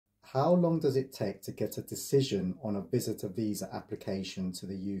How long does it take to get a decision on a visitor visa application to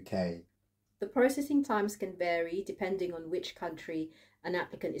the UK? The processing times can vary depending on which country an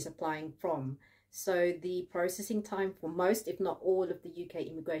applicant is applying from. So the processing time for most, if not all, of the UK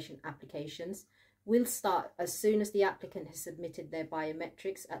immigration applications will start as soon as the applicant has submitted their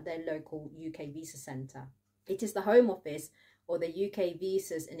biometrics at their local UK visa centre. It is the Home Office or the UK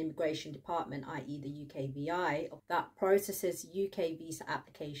Visas and Immigration Department, i.e. the UKVI, that processes UK visa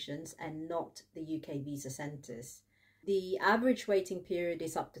applications and not the UK visa centres. The average waiting period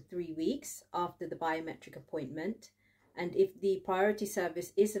is up to 3 weeks after the biometric appointment, and if the priority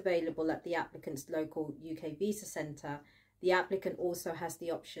service is available at the applicant's local UK visa centre, the applicant also has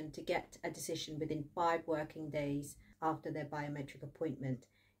the option to get a decision within 5 working days after their biometric appointment,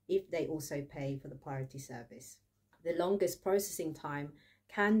 if they also pay for the priority service. The longest processing time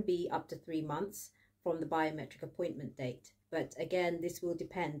can be up to 3 months from the biometric appointment date. But again, this will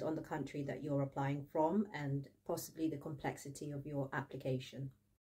depend on the country that you're applying from and possibly the complexity of your application.